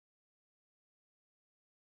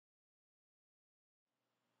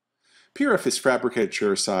PRF is fabricated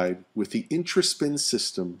chairside with the IntraSpin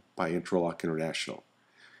system by Intra-Lock International,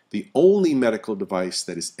 the only medical device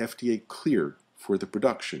that is FDA cleared for the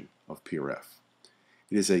production of PRF.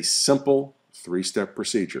 It is a simple three-step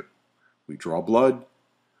procedure. We draw blood,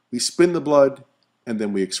 we spin the blood, and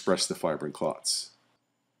then we express the fibrin clots.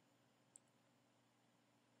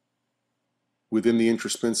 Within the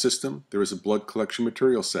IntraSpin system, there is a blood collection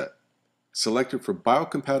material set, selected for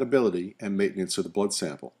biocompatibility and maintenance of the blood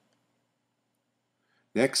sample.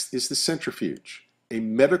 Next is the centrifuge, a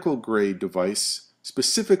medical-grade device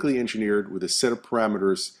specifically engineered with a set of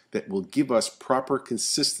parameters that will give us proper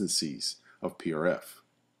consistencies of PRF.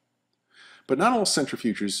 But not all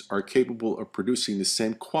centrifuges are capable of producing the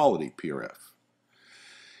same quality PRF.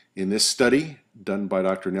 In this study, done by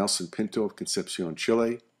Dr. Nelson Pinto of Concepcion,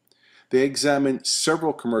 Chile, they examined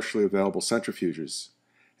several commercially available centrifuges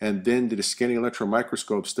and then did a scanning electron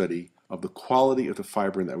microscope study of the quality of the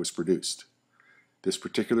fibrin that was produced. This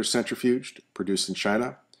particular centrifuge, produced in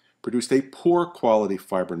China, produced a poor quality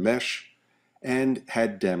fibrin mesh and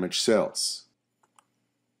had damaged cells.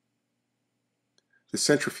 The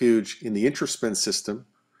centrifuge in the IntraSpin system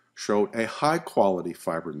showed a high quality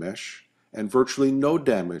fibrin mesh and virtually no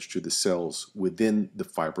damage to the cells within the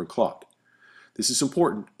fibrin clot. This is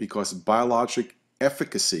important because biologic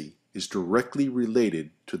efficacy is directly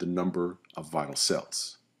related to the number of vital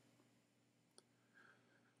cells.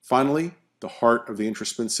 Finally, the heart of the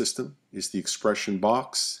IntraSpin system is the expression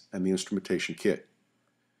box and the instrumentation kit.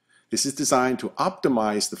 This is designed to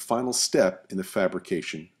optimize the final step in the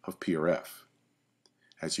fabrication of PRF.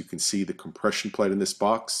 As you can see, the compression plate in this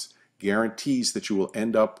box guarantees that you will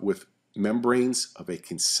end up with membranes of a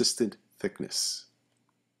consistent thickness.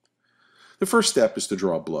 The first step is to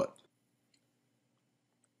draw blood.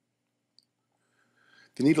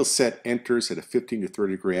 The needle set enters at a 15 to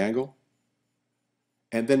 30 degree angle,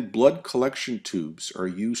 and then blood collection tubes are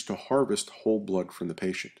used to harvest whole blood from the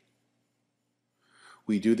patient.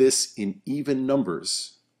 We do this in even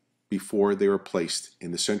numbers before they are placed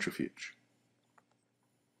in the centrifuge.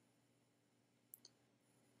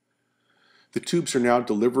 The tubes are now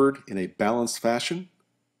delivered in a balanced fashion.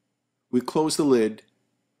 We close the lid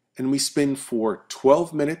and we spin for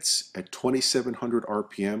 12 minutes at 2700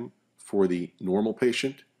 RPM for the normal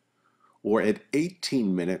patient, or at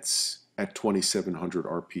 18 minutes at 2700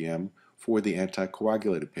 RPM for the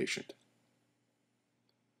anticoagulated patient.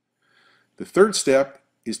 The third step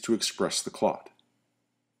is to express the clot.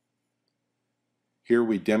 Here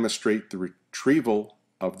we demonstrate the retrieval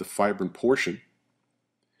of the fibrin portion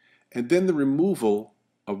and then the removal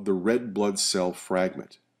of the red blood cell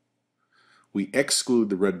fragment. We exclude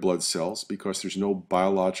the red blood cells because there's no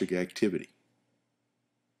biologic activity.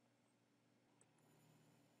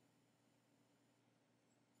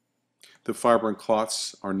 The fibrin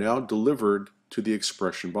clots are now delivered to the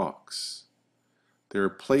expression box. They are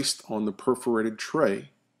placed on the perforated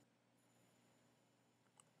tray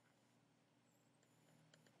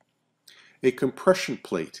A compression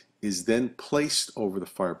plate is then placed over the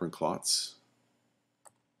fibrin clots,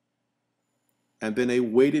 and then a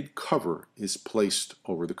weighted cover is placed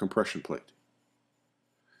over the compression plate.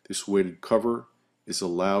 This weighted cover is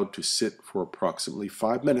allowed to sit for approximately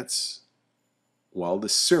 5 minutes while the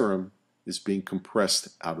serum is being compressed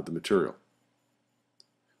out of the material.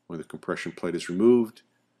 When the compression plate is removed,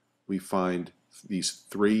 we find these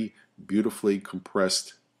 3 beautifully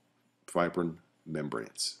compressed fibrin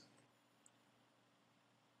membranes.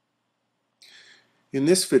 In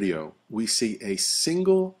this video, we see a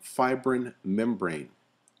single fibrin membrane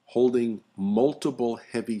holding multiple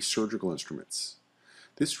heavy surgical instruments.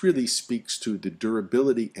 This really speaks to the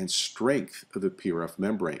durability and strength of the PRF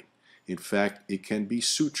membrane. In fact, it can be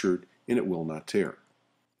sutured and it will not tear.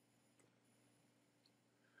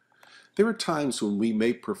 There are times when we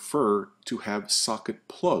may prefer to have socket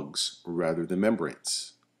plugs rather than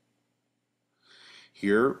membranes.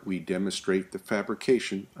 Here we demonstrate the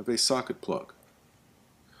fabrication of a socket plug.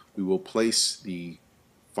 We will place the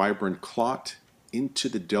fibrin clot into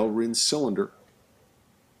the Delrin cylinder,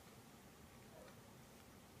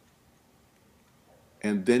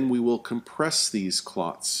 and then we will compress these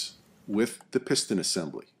clots with the piston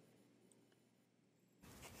assembly.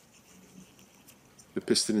 The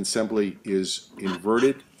piston assembly is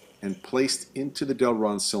inverted and placed into the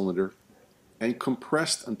Delrin cylinder and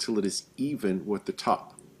compressed until it is even with the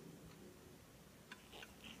top.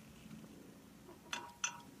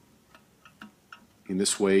 In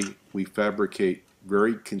this way, we fabricate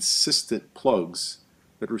very consistent plugs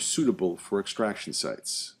that are suitable for extraction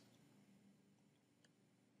sites.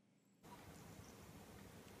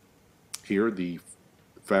 Here, the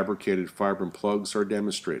fabricated fibrin plugs are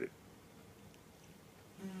demonstrated.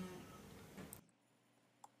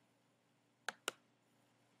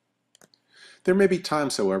 There may be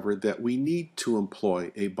times, however, that we need to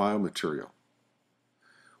employ a biomaterial.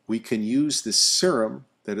 We can use this serum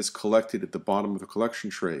that is collected at the bottom of the collection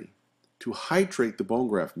tray to hydrate the bone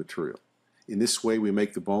graft material. In this way, we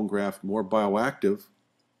make the bone graft more bioactive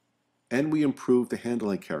and we improve the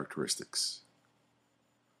handling characteristics.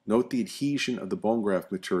 Note the adhesion of the bone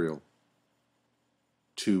graft material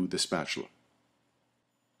to the spatula.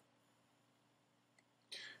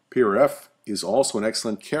 PRF is also an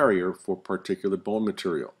excellent carrier for particulate bone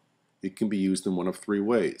material. It can be used in one of three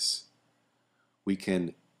ways. We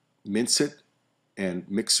can mince it and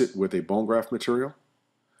mix it with a bone graft material.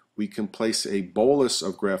 We can place a bolus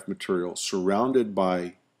of graft material surrounded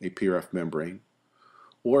by a PRF membrane,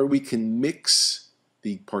 or we can mix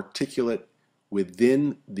the particulate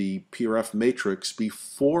within the PRF matrix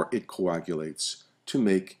before it coagulates to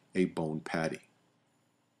make a bone patty.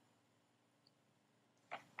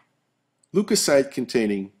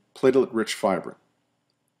 Leukocyte-containing platelet rich fibrin.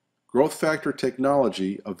 Growth factor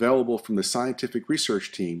technology available from the scientific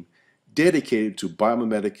research team dedicated to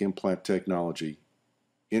biomimetic implant technology,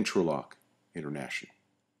 Intra-Lock International.